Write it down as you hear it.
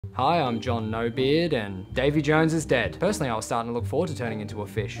Hi, I'm John No-Beard, and Davy Jones is dead. Personally, I was starting to look forward to turning into a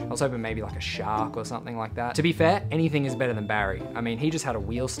fish. I was hoping maybe like a shark or something like that. To be fair, anything is better than Barry. I mean, he just had a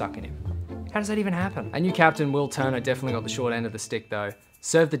wheel stuck in him. How does that even happen? Our new captain, Will Turner, definitely got the short end of the stick though.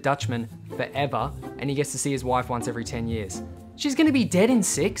 Served the Dutchman forever, and he gets to see his wife once every 10 years. She's gonna be dead in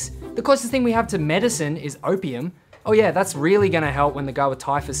 6? The closest thing we have to medicine is opium. Oh yeah, that's really gonna help when the guy with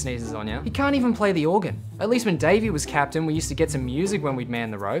typhus sneezes on you. He can't even play the organ. At least when Davy was captain, we used to get some music when we'd man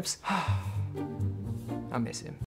the ropes. I miss him.